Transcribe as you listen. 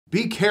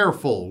Be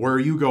careful where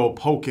you go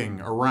poking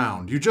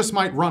around. You just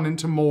might run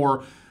into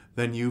more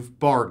than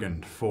you've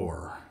bargained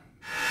for.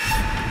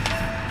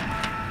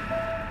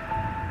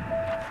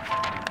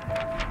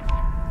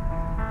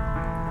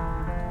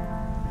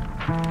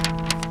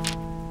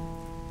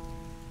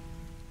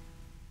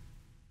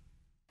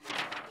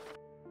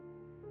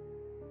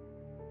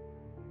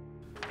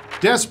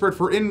 Desperate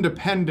for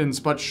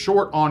independence but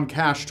short on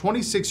cash,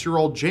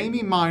 26-year-old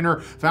Jamie Miner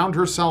found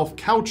herself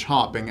couch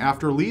hopping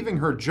after leaving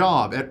her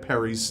job at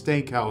Perry's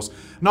Steakhouse.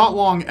 Not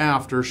long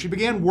after, she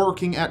began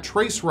working at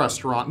Trace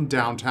Restaurant in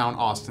downtown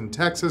Austin,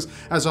 Texas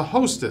as a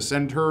hostess,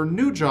 and her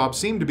new job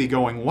seemed to be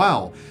going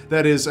well.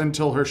 That is,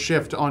 until her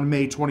shift on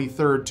May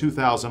 23,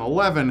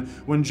 2011,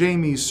 when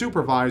Jamie's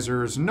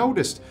supervisors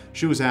noticed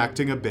she was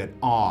acting a bit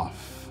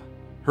off.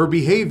 Her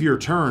behavior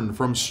turned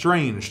from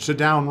strange to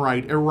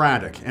downright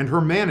erratic, and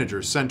her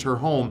manager sent her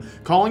home,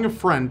 calling a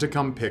friend to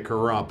come pick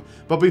her up.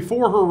 But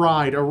before her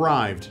ride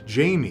arrived,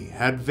 Jamie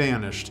had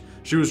vanished.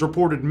 She was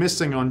reported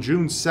missing on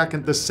June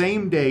 2nd, the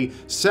same day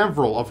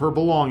several of her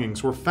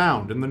belongings were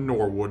found in the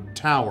Norwood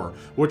Tower,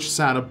 which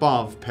sat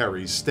above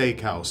Perry's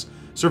Steakhouse.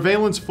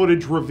 Surveillance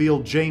footage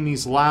revealed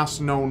Jamie's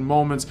last known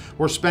moments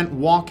were spent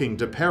walking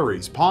to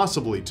Perry's,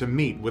 possibly to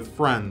meet with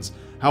friends.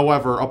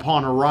 However,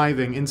 upon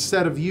arriving,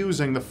 instead of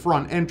using the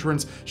front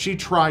entrance, she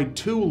tried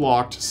 2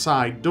 locked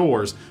side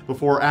doors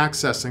before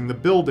accessing the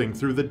building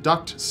through the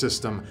duct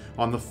system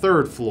on the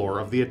 3rd floor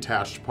of the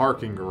attached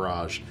parking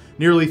garage.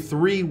 Nearly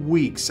 3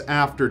 weeks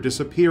after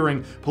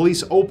disappearing,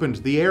 police opened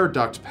the air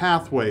duct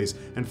pathways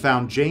and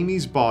found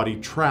Jamie's body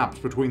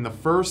trapped between the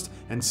 1st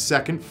and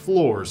 2nd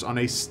floors on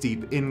a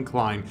steep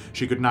incline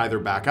she could neither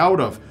back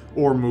out of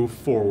or move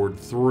forward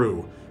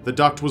through. The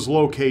duct was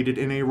located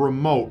in a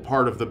remote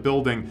part of the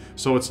building,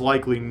 so it's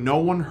likely no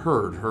one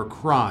heard her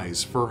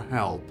cries for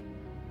help.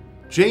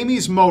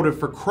 Jamie's motive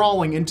for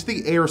crawling into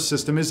the air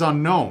system is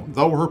unknown,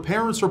 though her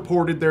parents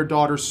reported their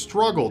daughter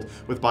struggled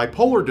with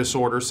bipolar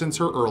disorder since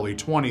her early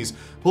 20s.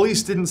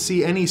 Police didn't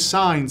see any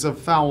signs of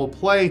foul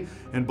play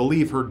and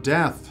believe her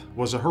death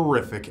was a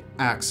horrific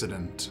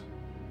accident.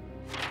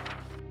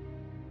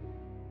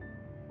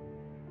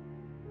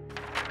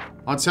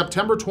 On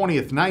September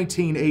 20th,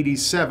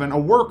 1987, a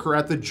worker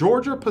at the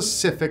Georgia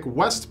Pacific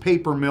West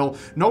Paper Mill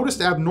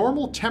noticed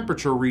abnormal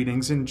temperature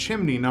readings in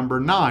chimney number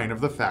 9 of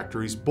the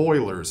factory's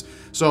boilers,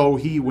 so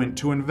he went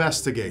to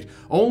investigate,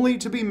 only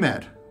to be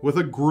met with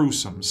a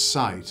gruesome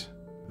sight.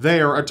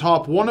 There,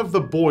 atop one of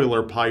the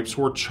boiler pipes,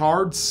 were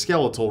charred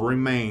skeletal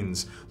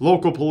remains.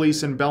 Local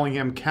police in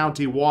Bellingham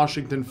County,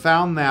 Washington,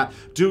 found that,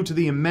 due to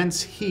the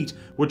immense heat,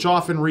 which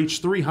often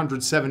reached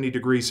 370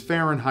 degrees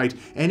Fahrenheit,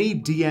 any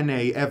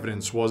DNA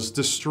evidence was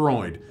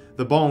destroyed.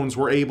 The bones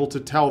were able to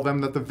tell them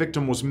that the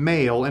victim was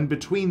male and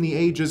between the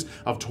ages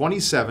of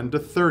 27 to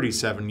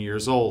 37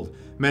 years old.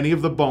 Many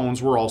of the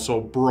bones were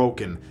also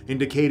broken,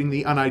 indicating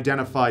the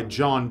unidentified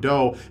John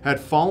Doe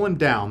had fallen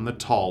down the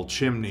tall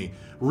chimney.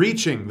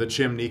 Reaching the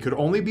chimney could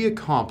only be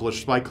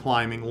accomplished by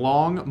climbing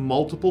long,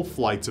 multiple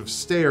flights of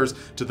stairs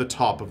to the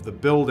top of the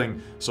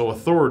building, so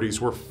authorities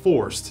were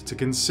forced to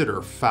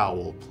consider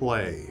foul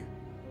play.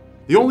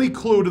 The only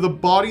clue to the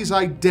body's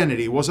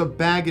identity was a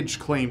baggage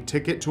claim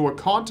ticket to a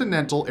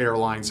Continental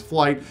Airlines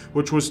flight,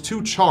 which was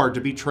too charred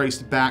to be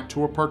traced back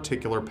to a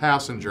particular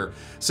passenger.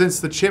 Since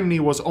the chimney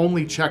was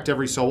only checked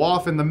every so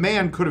often, the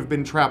man could have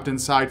been trapped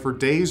inside for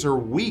days or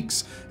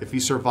weeks if he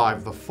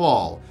survived the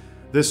fall.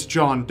 This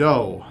John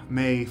Doe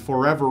may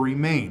forever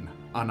remain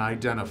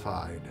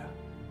unidentified.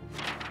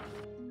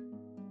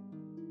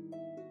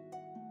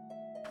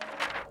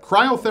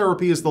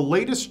 Cryotherapy is the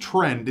latest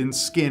trend in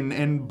skin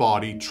and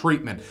body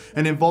treatment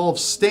and involves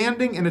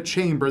standing in a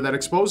chamber that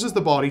exposes the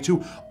body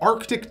to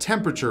Arctic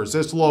temperatures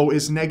as low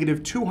as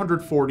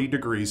 -240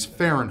 degrees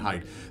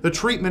Fahrenheit. The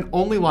treatment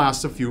only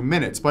lasts a few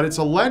minutes, but its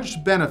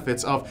alleged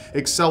benefits of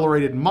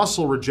accelerated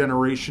muscle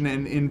regeneration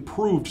and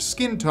improved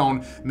skin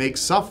tone make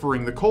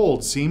suffering the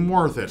cold seem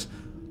worth it.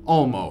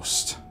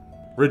 Almost.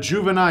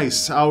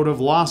 Rejuvenice out of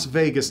Las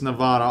Vegas,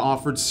 Nevada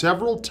offered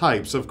several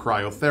types of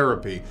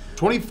cryotherapy.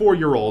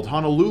 24-year-old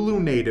Honolulu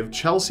native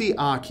Chelsea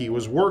Aki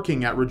was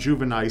working at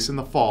Rejuvenice in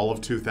the fall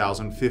of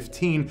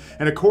 2015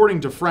 and,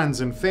 according to friends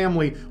and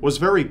family, was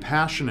very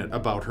passionate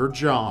about her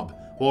job.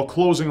 While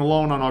closing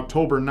alone on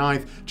October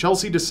 9th,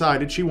 Chelsea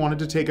decided she wanted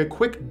to take a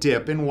quick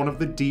dip in one of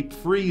the deep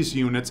freeze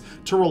units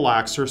to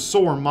relax her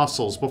sore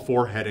muscles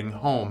before heading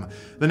home.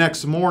 The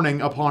next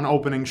morning, upon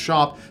opening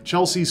shop,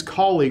 Chelsea's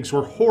colleagues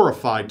were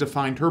horrified to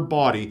find her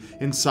body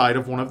inside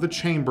of one of the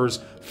chambers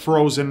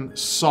frozen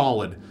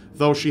solid,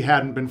 though she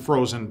hadn't been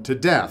frozen to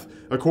death.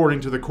 According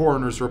to the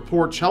coroner's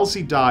report,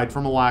 Chelsea died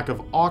from a lack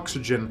of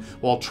oxygen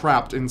while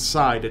trapped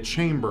inside a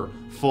chamber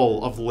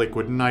full of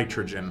liquid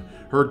nitrogen.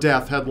 Her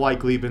death had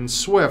likely been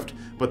swift,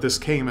 but this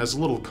came as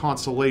little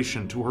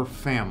consolation to her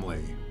family.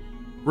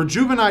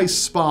 Rejuvenice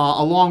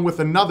Spa, along with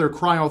another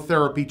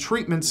cryotherapy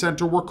treatment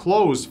center, were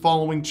closed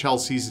following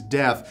Chelsea's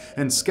death,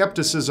 and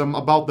skepticism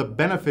about the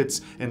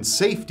benefits and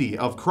safety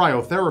of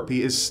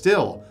cryotherapy is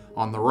still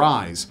on the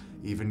rise,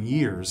 even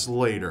years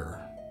later.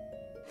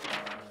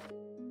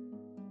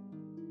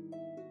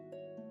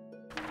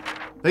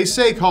 They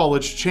say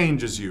college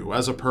changes you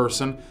as a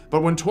person,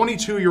 but when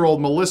 22-year-old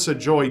Melissa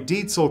Joy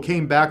Dietzel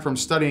came back from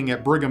studying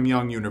at Brigham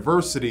Young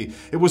University,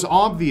 it was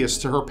obvious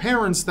to her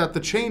parents that the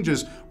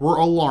changes were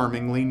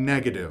alarmingly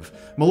negative.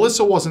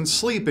 Melissa wasn't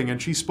sleeping and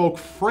she spoke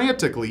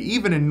frantically,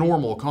 even in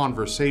normal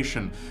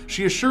conversation.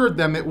 She assured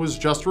them it was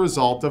just a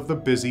result of the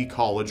busy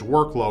college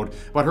workload,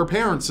 but her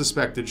parents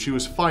suspected she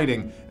was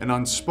fighting an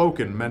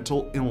unspoken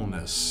mental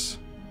illness.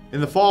 In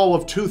the fall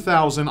of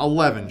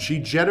 2011, she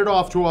jetted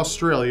off to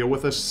Australia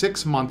with a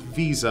 6-month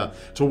visa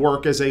to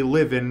work as a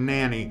live-in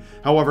nanny.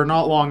 However,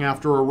 not long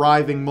after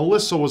arriving,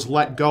 Melissa was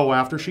let go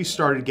after she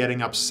started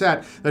getting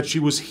upset that she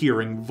was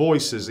hearing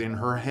voices in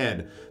her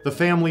head. The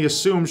family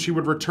assumed she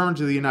would return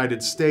to the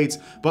United States,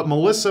 but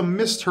Melissa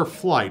missed her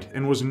flight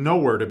and was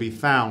nowhere to be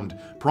found,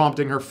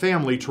 prompting her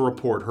family to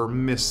report her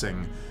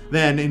missing.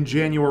 Then, in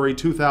January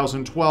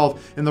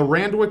 2012, in the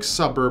Randwick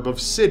suburb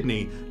of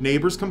Sydney,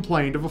 neighbors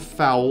complained of a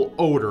foul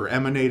odor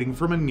emanating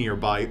from a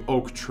nearby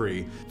oak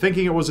tree.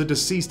 Thinking it was a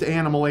deceased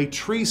animal, a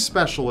tree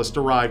specialist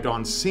arrived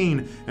on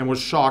scene and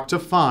was shocked to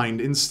find,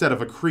 instead of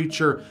a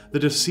creature, the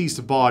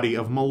deceased body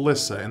of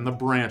Melissa in the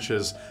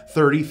branches,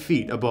 30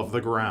 feet above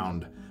the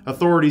ground.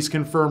 Authorities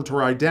confirmed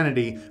her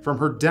identity from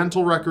her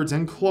dental records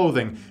and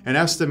clothing and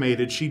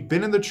estimated she'd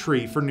been in the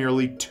tree for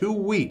nearly 2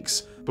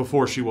 weeks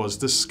before she was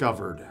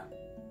discovered.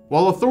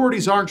 While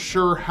authorities aren't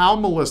sure how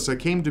Melissa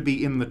came to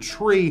be in the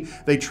tree,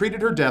 they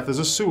treated her death as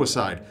a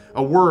suicide,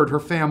 a word her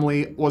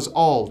family was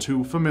all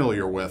too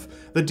familiar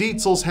with. The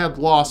Dietzels had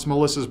lost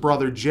Melissa's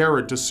brother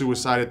Jared to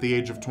suicide at the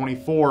age of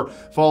 24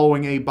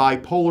 following a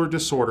bipolar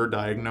disorder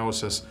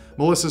diagnosis.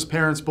 Melissa's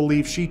parents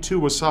believe she too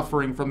was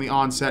suffering from the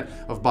onset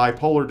of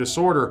bipolar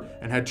disorder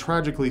and had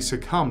tragically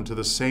succumbed to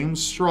the same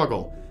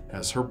struggle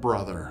as her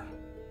brother.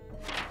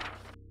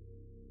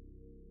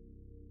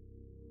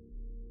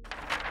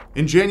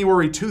 In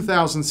January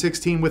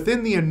 2016,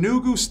 within the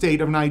Enugu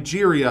state of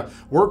Nigeria,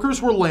 workers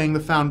were laying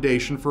the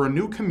foundation for a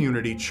new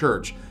community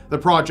church. The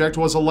project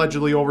was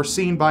allegedly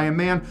overseen by a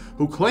man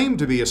who claimed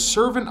to be a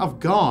servant of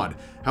God.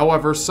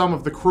 However, some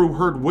of the crew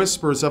heard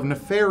whispers of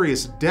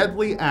nefarious,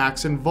 deadly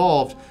acts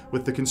involved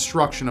with the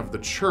construction of the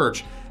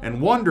church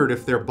and wondered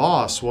if their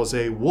boss was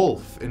a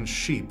wolf in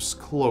sheep's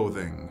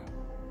clothing.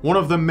 One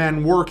of the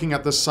men working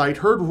at the site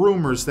heard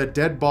rumors that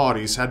dead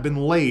bodies had been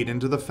laid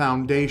into the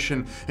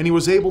foundation, and he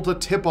was able to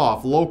tip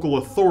off local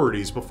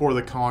authorities before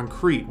the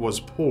concrete was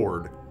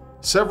poured.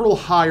 Several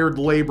hired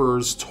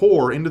laborers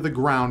tore into the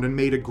ground and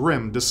made a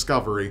grim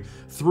discovery: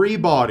 3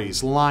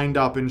 bodies lined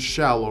up in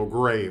shallow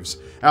graves.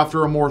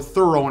 After a more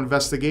thorough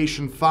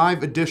investigation,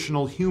 5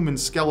 additional human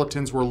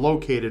skeletons were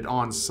located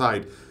on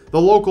site. The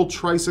local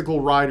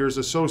Tricycle Riders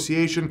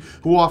Association,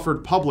 who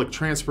offered public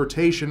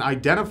transportation,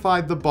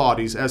 identified the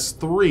bodies as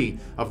 3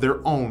 of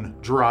their own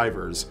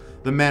drivers.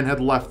 The men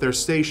had left their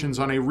stations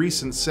on a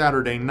recent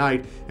Saturday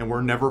night and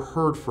were never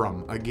heard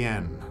from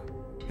again.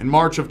 In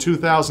March of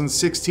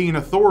 2016,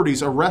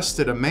 authorities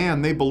arrested a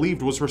man they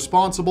believed was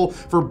responsible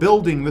for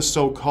building the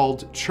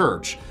so-called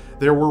church.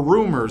 There were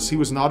rumors he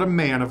was not a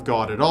man of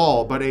God at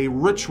all, but a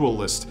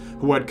ritualist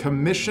who had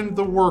commissioned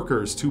the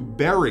workers to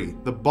bury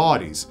the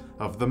bodies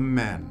of the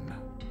men.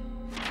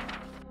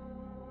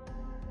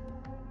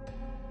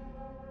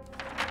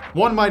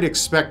 One might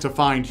expect to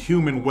find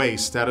human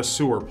waste at a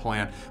sewer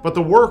plant, but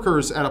the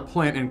workers at a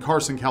plant in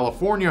Carson,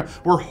 California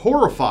were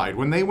horrified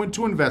when they went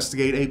to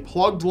investigate a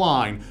plugged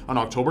line on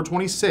October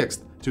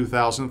 26,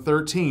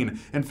 2013,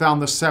 and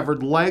found the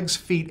severed legs,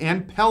 feet,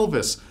 and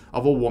pelvis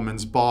of a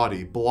woman's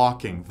body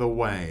blocking the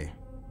way.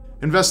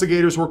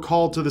 Investigators were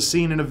called to the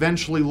scene and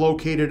eventually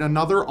located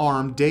another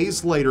arm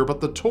days later, but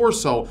the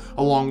torso,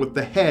 along with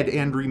the head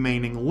and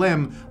remaining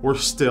limb, were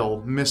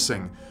still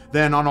missing.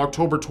 Then on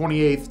October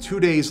 28th, 2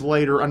 days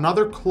later,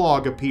 another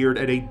clog appeared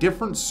at a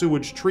different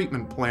sewage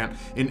treatment plant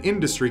in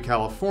Industry,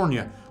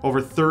 California, over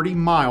 30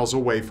 miles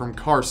away from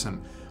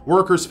Carson.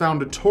 Workers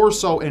found a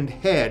torso and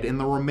head in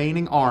the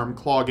remaining arm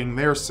clogging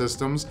their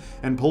systems,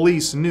 and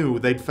police knew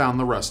they'd found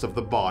the rest of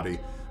the body.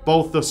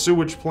 Both the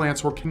sewage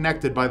plants were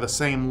connected by the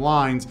same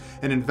lines,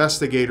 and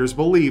investigators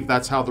believe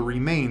that's how the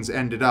remains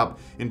ended up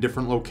in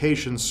different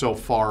locations so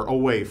far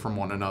away from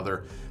one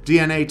another.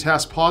 DNA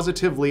tests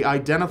positively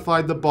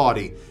identified the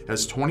body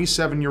as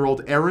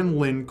 27-year-old Erin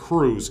Lynn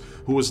Cruz,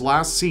 who was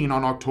last seen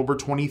on October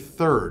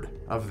 23rd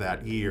of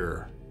that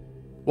year.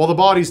 While the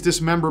body's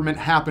dismemberment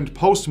happened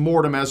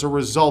post-mortem as a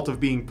result of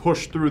being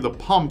pushed through the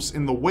pumps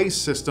in the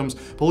waste systems,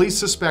 police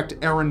suspect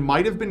Erin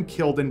might have been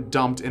killed and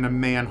dumped in a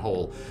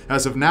manhole.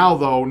 As of now,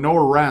 though, no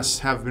arrests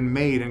have been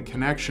made in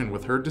connection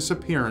with her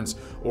disappearance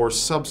or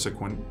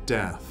subsequent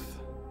death.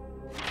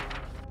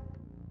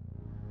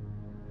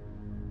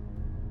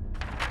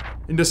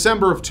 In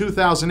December of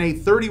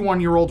 2008,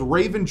 31-year-old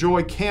Raven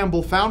Joy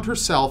Campbell found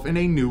herself in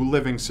a new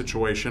living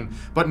situation,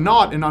 but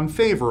not an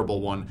unfavorable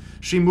one.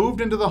 She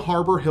moved into the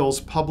Harbor Hills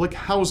public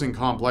housing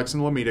complex in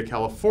Lomita,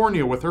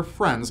 California with her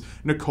friends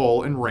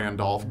Nicole and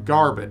Randolph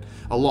Garbett,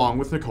 along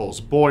with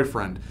Nicole's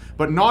boyfriend.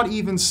 But not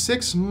even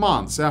 6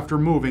 months after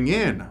moving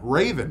in,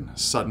 Raven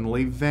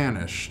suddenly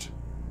vanished.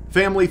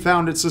 Family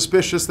found it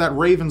suspicious that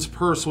Raven's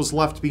purse was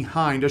left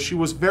behind, as she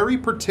was very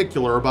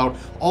particular about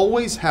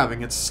always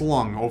having it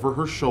slung over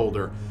her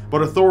shoulder.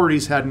 But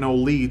authorities had no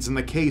leads, and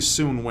the case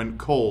soon went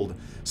cold.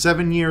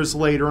 7 years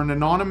later, an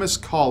anonymous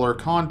caller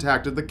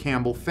contacted the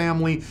Campbell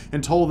family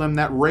and told them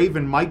that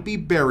Raven might be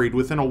buried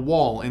within a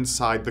wall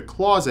inside the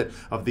closet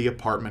of the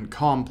apartment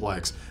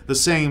complex, the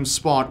same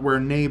spot where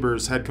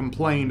neighbors had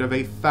complained of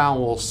a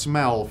foul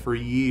smell for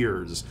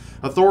years.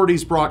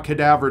 Authorities brought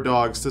cadaver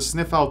dogs to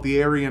sniff out the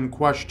area in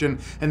question,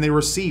 and they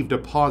received a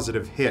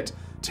positive hit.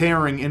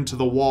 Tearing into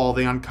the wall,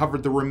 they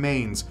uncovered the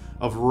remains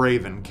of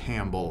Raven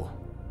Campbell.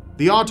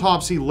 The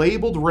autopsy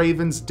labeled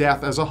Raven's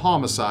death as a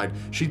homicide.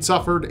 She'd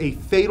suffered a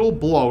fatal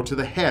blow to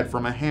the head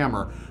from a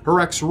hammer. Her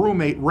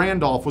ex-roommate,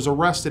 Randolph, was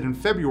arrested in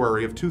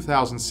February of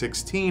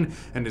 2016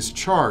 and is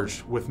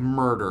charged with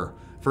murder.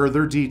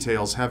 Further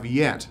details have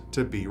yet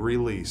to be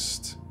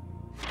released.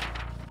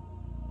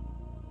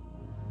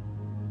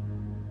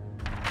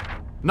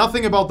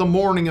 Nothing about the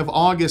morning of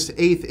August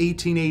 8,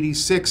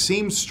 1886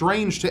 seemed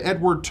strange to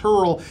Edward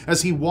Turrell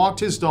as he walked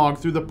his dog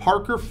through the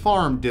Parker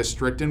Farm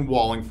district in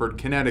Wallingford,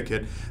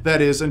 Connecticut. That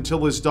is,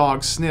 until his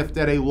dog sniffed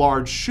at a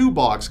large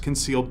shoebox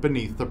concealed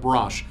beneath the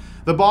brush.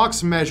 The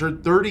box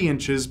measured 30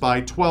 inches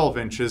by 12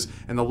 inches,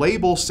 and the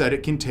label said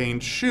it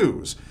contained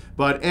shoes.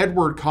 But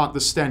Edward caught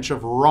the stench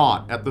of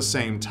rot at the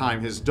same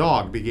time his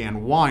dog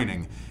began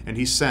whining, and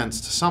he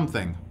sensed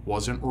something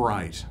wasn't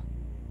right.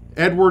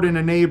 Edward and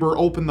a neighbor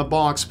opened the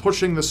box,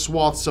 pushing the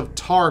swaths of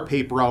tar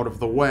paper out of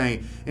the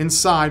way.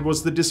 Inside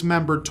was the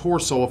dismembered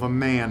torso of a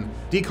man.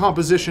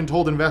 Decomposition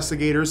told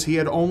investigators he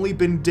had only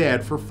been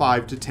dead for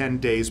 5 to 10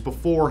 days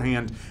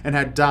beforehand and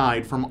had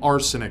died from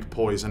arsenic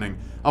poisoning.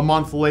 A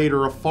month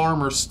later, a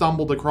farmer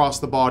stumbled across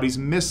the body's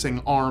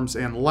missing arms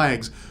and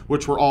legs,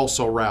 which were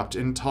also wrapped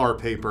in tar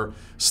paper.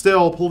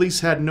 Still,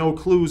 police had no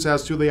clues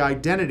as to the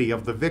identity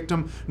of the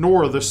victim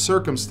nor the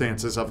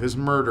circumstances of his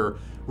murder.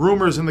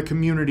 Rumors in the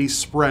community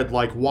spread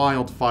like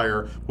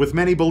wildfire, with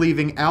many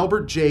believing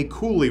Albert J.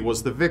 Cooley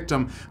was the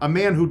victim, a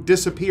man who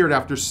disappeared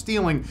after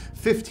stealing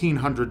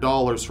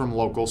 $1,500 from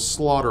local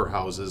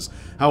slaughterhouses.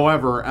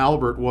 However,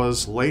 Albert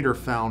was later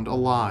found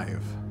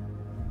alive.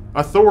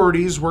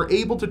 Authorities were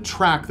able to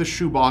track the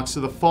shoebox to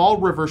the Fall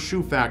River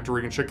Shoe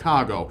Factory in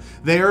Chicago.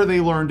 There,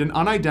 they learned an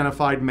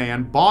unidentified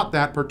man bought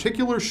that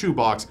particular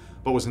shoebox,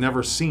 but was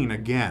never seen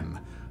again.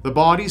 The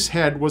body's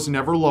head was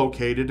never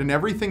located, and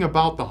everything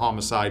about the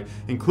homicide,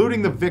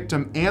 including the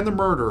victim and the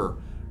murderer,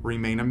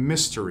 remain a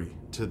mystery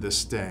to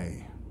this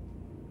day.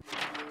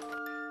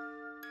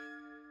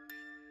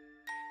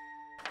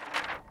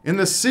 In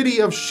the city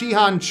of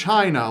Xi'an,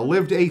 China,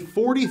 lived a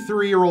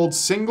 43-year-old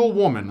single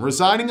woman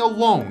residing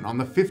alone on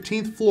the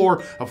 15th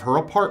floor of her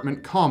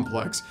apartment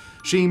complex.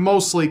 She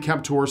mostly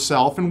kept to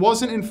herself and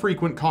wasn't in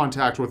frequent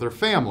contact with her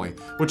family,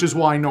 which is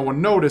why no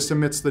one noticed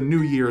amidst the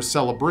New Year's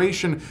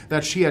celebration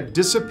that she had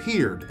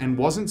disappeared and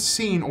wasn't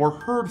seen or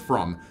heard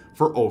from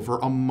for over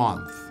a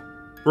month.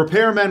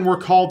 Repairmen were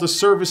called to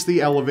service the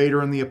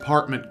elevator in the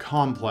apartment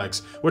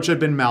complex, which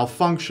had been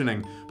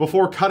malfunctioning.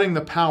 Before cutting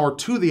the power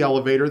to the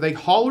elevator, they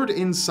hollered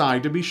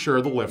inside to be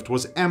sure the lift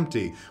was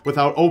empty,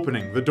 without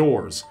opening the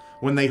doors.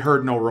 When they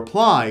heard no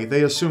reply,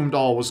 they assumed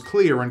all was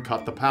clear and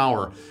cut the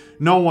power.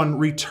 No one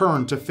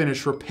returned to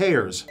finish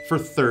repairs for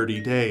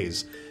 30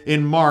 days.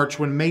 In March,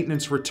 when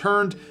maintenance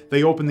returned,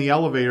 they opened the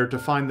elevator to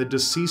find the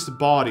deceased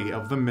body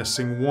of the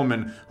missing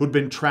woman, who'd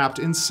been trapped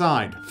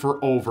inside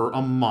for over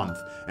a month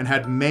and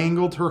had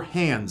mangled her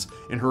hands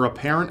in her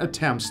apparent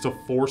attempts to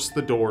force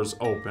the doors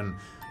open.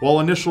 While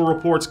initial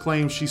reports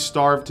claim she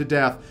starved to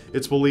death,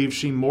 it's believed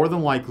she more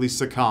than likely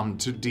succumbed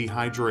to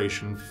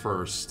dehydration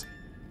first.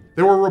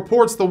 There were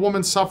reports the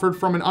woman suffered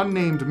from an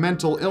unnamed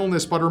mental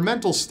illness, but her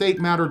mental state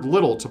mattered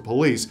little to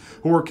police,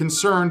 who were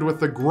concerned with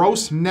the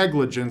gross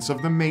negligence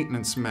of the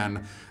maintenance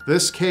men.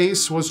 This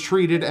case was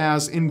treated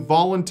as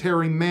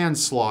involuntary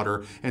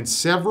manslaughter, and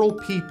several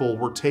people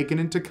were taken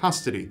into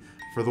custody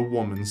for the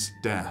woman's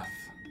death.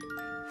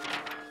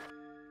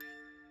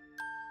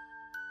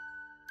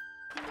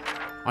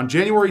 On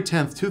January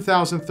 10,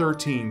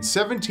 2013,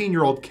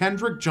 17-year-old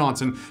Kendrick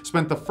Johnson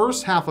spent the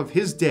first half of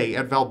his day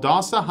at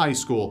Valdosta High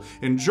School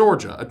in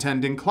Georgia,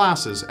 attending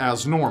classes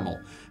as normal.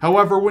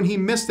 However, when he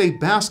missed a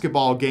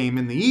basketball game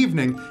in the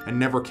evening and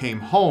never came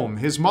home,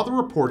 his mother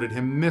reported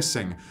him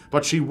missing,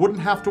 but she wouldn't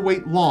have to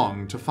wait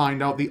long to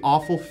find out the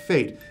awful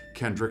fate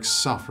Kendrick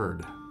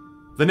suffered.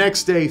 The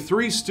next day,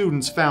 3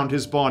 students found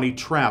his body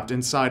trapped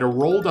inside a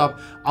rolled-up,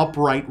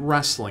 upright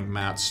wrestling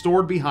mat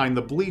stored behind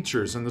the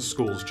bleachers in the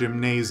school's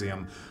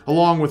gymnasium.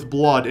 Along with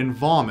blood and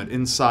vomit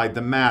inside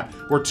the mat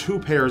were 2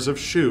 pairs of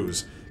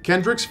shoes.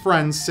 Kendrick's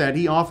friends said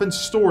he often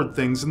stored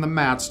things in the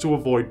mats to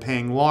avoid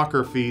paying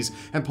locker fees,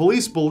 and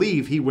police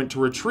believe he went to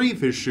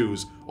retrieve his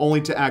shoes,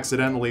 only to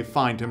accidentally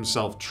find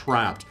himself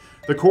trapped.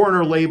 The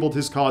coroner labeled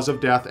his cause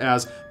of death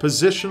as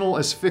positional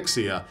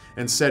asphyxia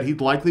and said he'd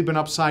likely been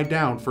upside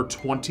down for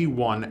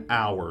 21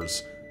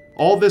 hours.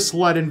 All this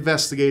led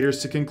investigators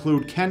to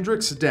conclude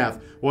Kendrick's death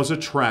was a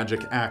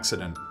tragic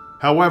accident.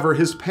 However,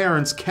 his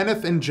parents,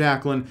 Kenneth and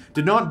Jacqueline,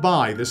 did not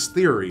buy this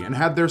theory and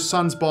had their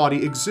son's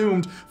body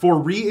exhumed for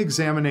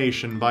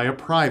re-examination by a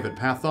private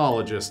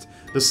pathologist.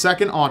 The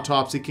second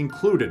autopsy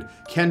concluded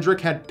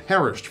Kendrick had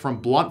perished from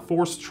blunt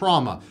force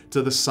trauma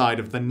to the side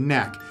of the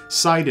neck,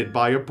 cited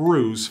by a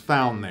bruise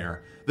found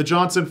there. The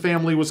Johnson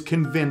family was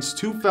convinced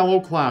two fellow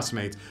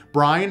classmates,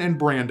 Brian and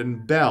Brandon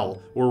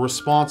Bell, were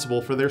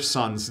responsible for their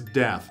son's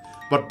death.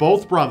 But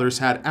both brothers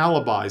had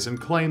alibis and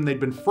claimed they'd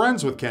been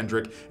friends with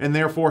Kendrick and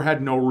therefore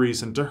had no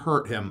reason to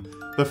hurt him.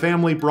 The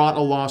family brought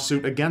a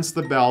lawsuit against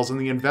the Bells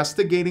and the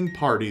investigating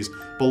parties,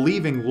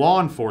 believing law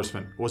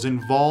enforcement was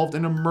involved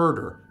in a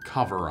murder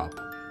cover-up.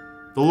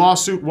 The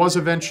lawsuit was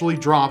eventually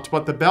dropped,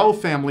 but the Bell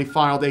family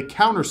filed a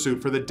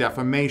countersuit for the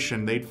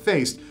defamation they'd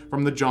faced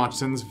from the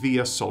Johnsons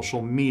via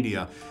social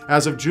media.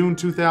 As of June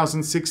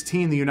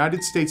 2016, the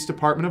United States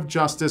Department of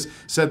Justice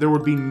said there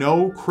would be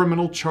no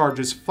criminal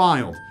charges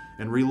filed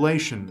in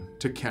relation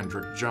to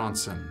Kendrick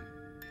Johnson.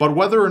 But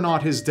whether or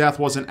not his death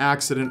was an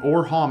accident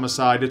or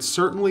homicide, it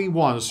certainly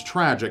was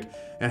tragic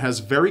and has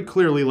very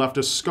clearly left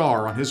a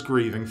scar on his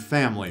grieving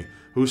family,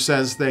 who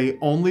says they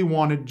only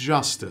wanted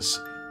justice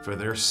for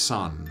their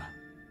son.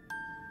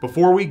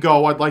 Before we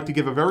go, I'd like to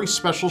give a very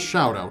special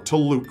shout out to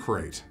Loot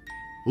Crate.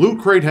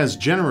 Loot Crate has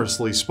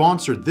generously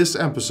sponsored this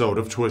episode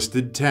of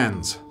Twisted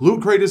Tens.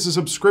 Loot Crate is a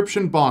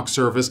subscription box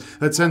service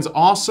that sends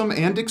awesome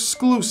and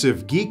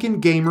exclusive geek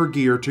and gamer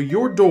gear to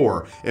your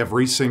door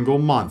every single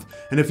month.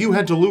 And if you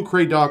head to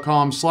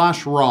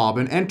lootcrate.com/Rob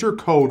and enter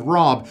code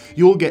ROB,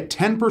 you'll get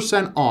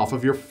 10% off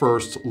of your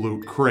first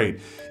Loot Crate.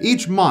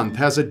 Each month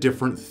has a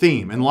different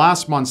theme, and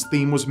last month's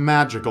theme was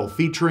magical,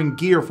 featuring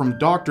gear from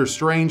Doctor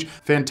Strange,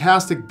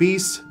 Fantastic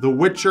Beasts, The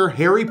Witcher,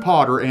 Harry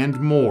Potter, and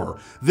more.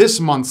 This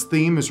month's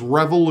theme is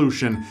Revolution,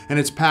 and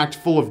it's packed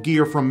full of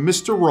gear from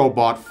Mr.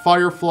 Robot,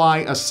 Firefly,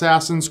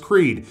 Assassin's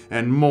Creed,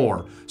 and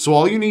more. So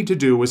all you need to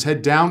do is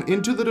head down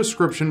into the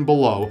description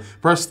below,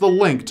 press the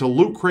link to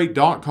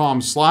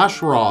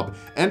lootcrate.com/Rob,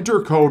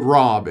 enter code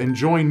ROB, and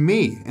join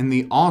me in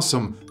the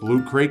awesome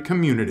Loot Crate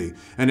community.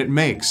 And it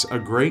makes a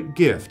great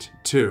gift,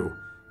 too.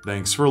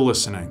 Thanks for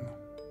listening.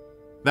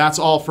 That's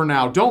all for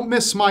now. Don't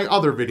miss my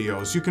other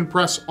videos. You can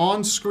press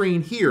on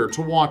screen here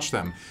to watch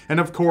them. And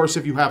of course,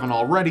 if you haven't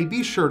already,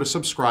 be sure to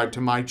subscribe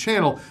to my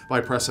channel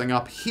by pressing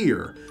up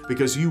here,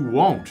 because you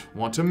won't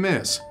want to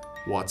miss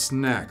what's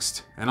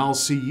next. And I'll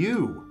see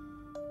you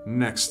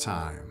next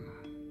time.